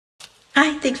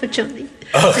Hi, thanks for joining.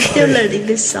 Okay. I'm still learning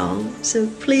this song, so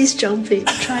please jump in,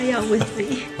 try out with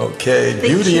me. Okay, Thank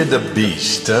Beauty you. and the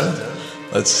Beast, huh?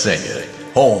 Let's sing it.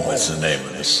 Home is the name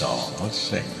of the song. Let's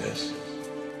sing this.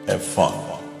 Have fun.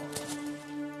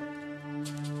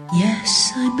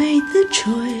 Yes, I made the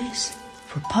choice.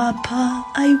 For Papa,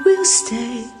 I will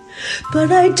stay.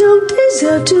 But I don't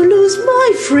deserve to lose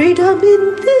my freedom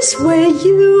in this way,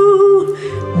 you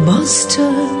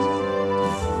monster.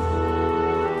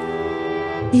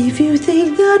 If you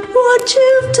think that what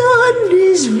you've done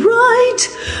is right,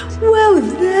 well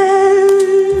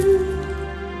then,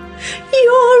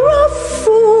 you're a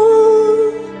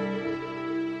fool.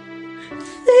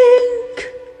 Think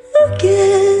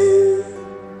again.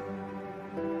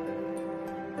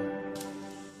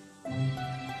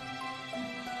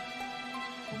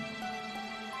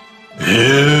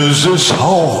 Is this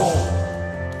home?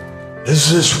 Is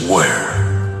this where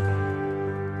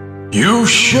you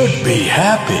should be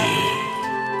happy?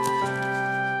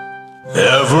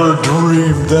 Never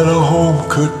dreamed that a home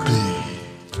could be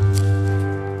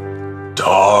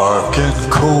dark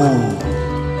and cold.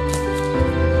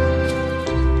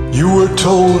 You were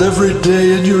told every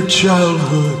day in your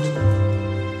childhood,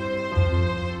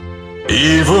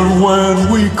 even when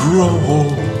we grow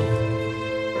old,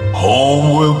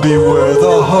 home will be where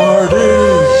the heart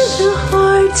is. The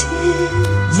heart is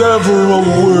Never a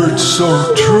word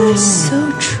so true.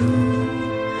 so true.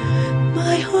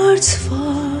 My heart's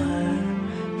far,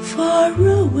 far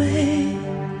away.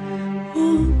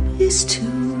 Home is too.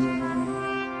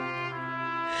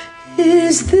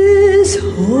 Is this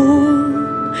home?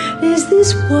 Is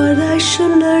this what I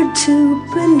should learn to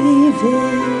believe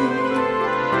in?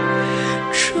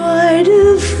 Try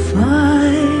to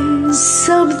find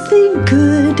something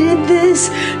good in this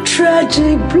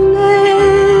tragic place,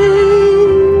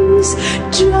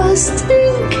 just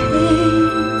in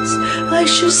case I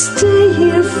should stay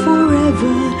here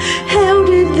forever, held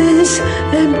in this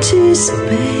empty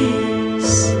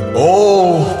space.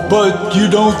 Oh, but you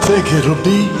don't think it'll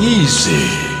be easy.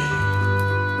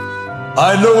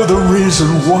 I know the reason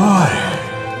why.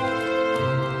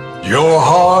 Your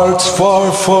heart's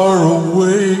far, far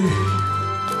away.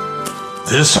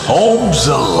 This home's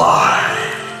a lie.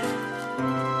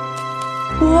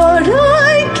 What I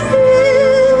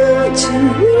give to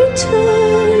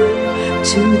return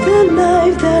to the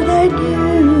life that I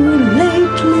knew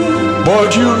lately. But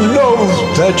you know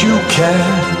that you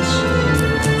can't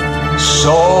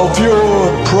solve your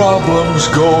problems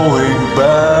going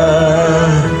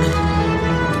back.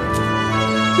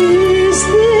 Is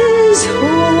this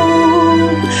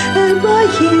home? Am I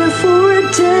here for a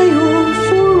day or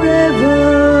forever?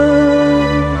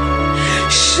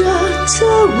 Shut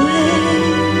away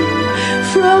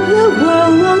from the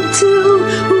world until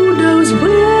who knows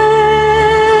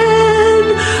when.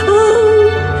 Oh,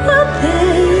 but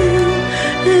then,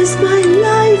 as my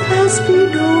life has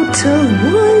been altered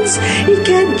once, it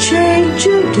can change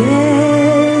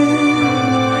again.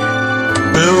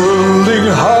 Building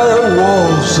higher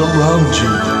walls around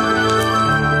you,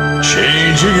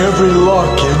 changing every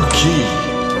lock and key.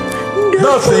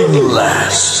 Nothing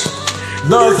lasts,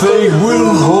 nothing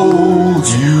will hold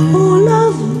you. All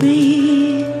of me